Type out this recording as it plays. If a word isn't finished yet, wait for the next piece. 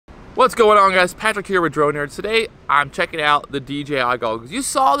What's going on, guys? Patrick here with Drone Nerds. Today I'm checking out the DJI goggles. You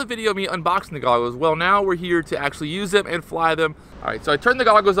saw the video of me unboxing the goggles. Well, now we're here to actually use them and fly them. Alright, so I turned the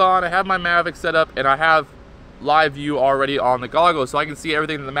goggles on, I have my Mavic set up, and I have live view already on the goggles, so I can see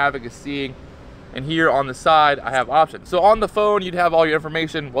everything that the Mavic is seeing. And here on the side I have options. So on the phone you'd have all your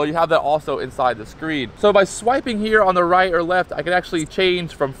information. Well, you have that also inside the screen. So by swiping here on the right or left, I can actually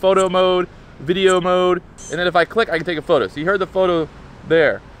change from photo mode, video mode, and then if I click I can take a photo. So you heard the photo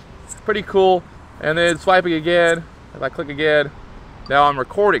there. Pretty cool. And then swiping again, if I click again, now I'm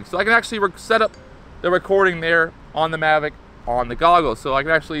recording. So I can actually set up the recording there on the Mavic on the goggles. So I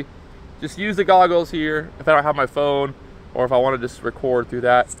can actually just use the goggles here if I don't have my phone, or if I want to just record through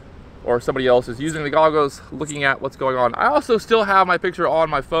that, or somebody else is using the goggles looking at what's going on. I also still have my picture on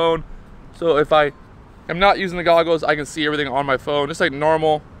my phone, so if I am not using the goggles I can see everything on my phone just like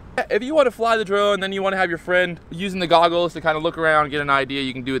normal. If you want to fly the drone, then you want to have your friend using the goggles to kind of look around and get an idea,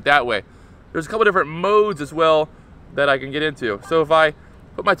 you can do it that way. There's a couple different modes as well that I can get into. So if I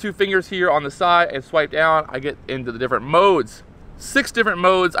put my two fingers here on the side and swipe down, I get into the different modes. 6 different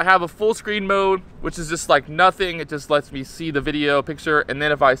modes. I have a full screen mode, which is just like nothing. It just lets me see the video picture. And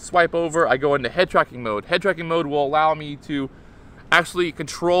then if I swipe over, I go into head tracking mode. Head tracking mode will allow me to actually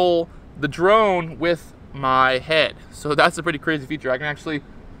control the drone with my head. So that's a pretty crazy feature. I can actually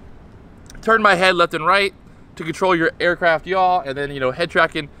turn my head left and right to control your aircraft yaw, and then head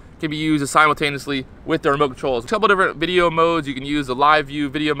tracking can be used simultaneously with the remote controls. A couple different video modes. You can use the live view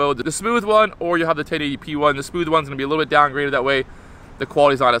video mode, the smooth one, or you'll have the 1080p one. The smooth one's gonna be a little bit downgraded, that way the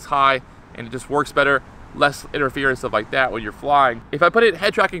quality's not as high and it just works better, less interference, stuff like that when you're flying. If I put it in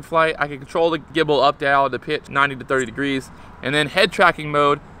head tracking flight, I can control the gimbal up, down, the pitch 90 to 30 degrees, and then head tracking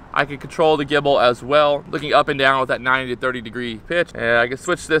mode, I can control the gimbal as well, looking up and down with that 90 to 30 degree pitch. And I can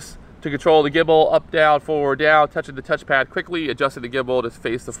switch this to control the gimbal up, down, forward, down, touching the touchpad quickly, adjusting the gimbal to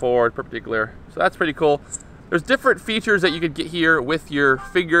face the forward perpendicular. So that's pretty cool. There's different features that you could get here with your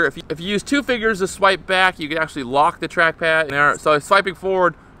finger. If you use 2 fingers to swipe back, you can actually lock the trackpad there. So swiping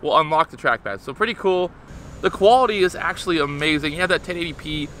forward will unlock the trackpad. So pretty cool. The quality is actually amazing. You have that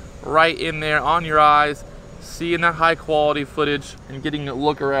 1080p right in there on your eyes, seeing that high quality footage and getting a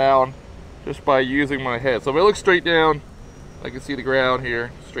look around just by using my head. So if I look straight down, I can see the ground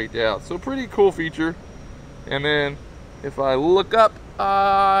here straight down. So pretty cool feature. And then if I look up,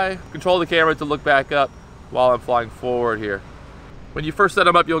 I control the camera to look back up while I'm flying forward here. When you first set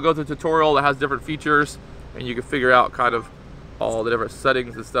them up, you'll go through a tutorial that has different features and you can figure out kind of all the different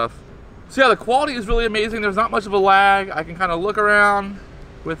settings and stuff. So yeah, the quality is really amazing. There's not much of a lag. I can kind of look around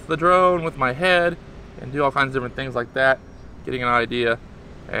with the drone with my head and do all kinds of different things like that, getting an idea.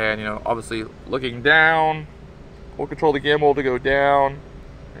 And obviously looking down, we'll control the gimbal to go down,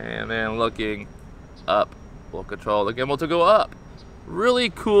 and then looking up, we'll control the gimbal to go up. Really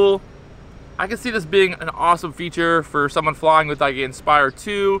cool. I can see this being an awesome feature for someone flying with like Inspire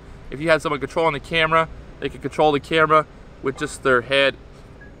 2. If you had someone controlling the camera, they could control the camera with just their head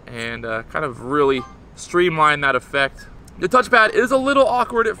and kind of really streamline that effect. The touchpad is a little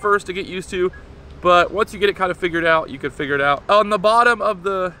awkward at first to get used to, but once you get it kind of figured out, you can figure it out. On the bottom of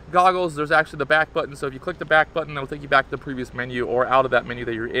the goggles, there's actually the back button. So if you click the back button, it'll take you back to the previous menu or out of that menu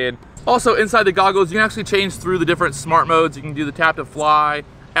that you're in. Also inside the goggles, you can actually change through the different smart modes. You can do the tap to fly,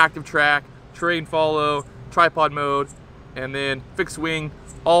 active track, terrain follow, tripod mode, and then fixed wing,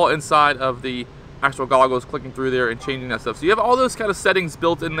 all inside of the actual goggles, clicking through there and changing that stuff. So you have all those kind of settings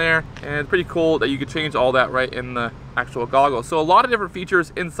built in there, and it's pretty cool that you can change all that right in the actual goggle. So a lot of different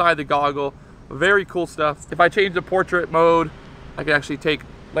features inside the goggle. Very cool stuff. If I change the portrait mode, I can actually take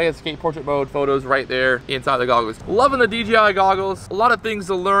landscape portrait mode photos right there inside the goggles. Loving the DJI goggles. A lot of things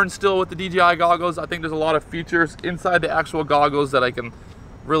to learn still with the DJI goggles. I think there's a lot of features inside the actual goggles that I can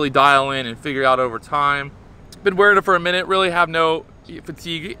really dial in and figure out over time. Been wearing it for a minute, really have no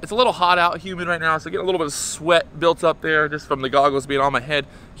fatigue. It's a little hot out, humid right now, so getting a little bit of sweat built up there just from the goggles being on my head.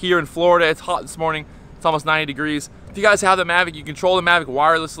 Here in Florida, it's hot this morning. It's almost 90 degrees. If you guys have the Mavic, you control the Mavic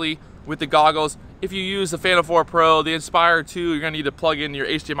wirelessly with the goggles. If you use the Phantom 4 Pro, the Inspire 2, you're gonna need to plug in your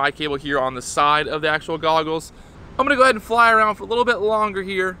HDMI cable here on the side of the actual goggles. I'm gonna go ahead and fly around for a little bit longer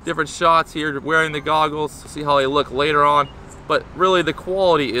here. Different shots here wearing the goggles, see how they look later on. But really the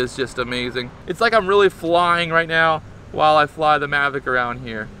quality is just amazing. It's like I'm really flying right now while I fly the Mavic around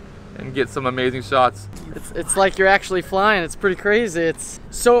here and get some amazing shots. It's like you're actually flying. It's pretty crazy.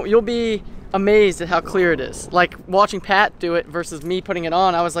 So you'll be amazed at how clear it is. Like watching Pat do it versus me putting it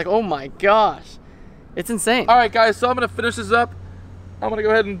on, I was like, oh my gosh, it's insane. All right guys, so I'm gonna finish this up. I'm gonna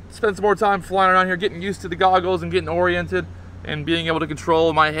go ahead and spend some more time flying around here, getting used to the goggles and getting oriented and being able to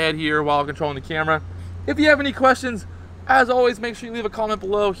control my head here while controlling the camera. If you have any questions, As always, make sure you leave a comment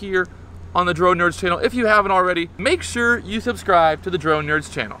below here on the Drone Nerds channel. If you haven't already, make sure you subscribe to the Drone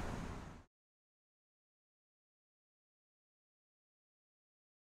Nerds channel.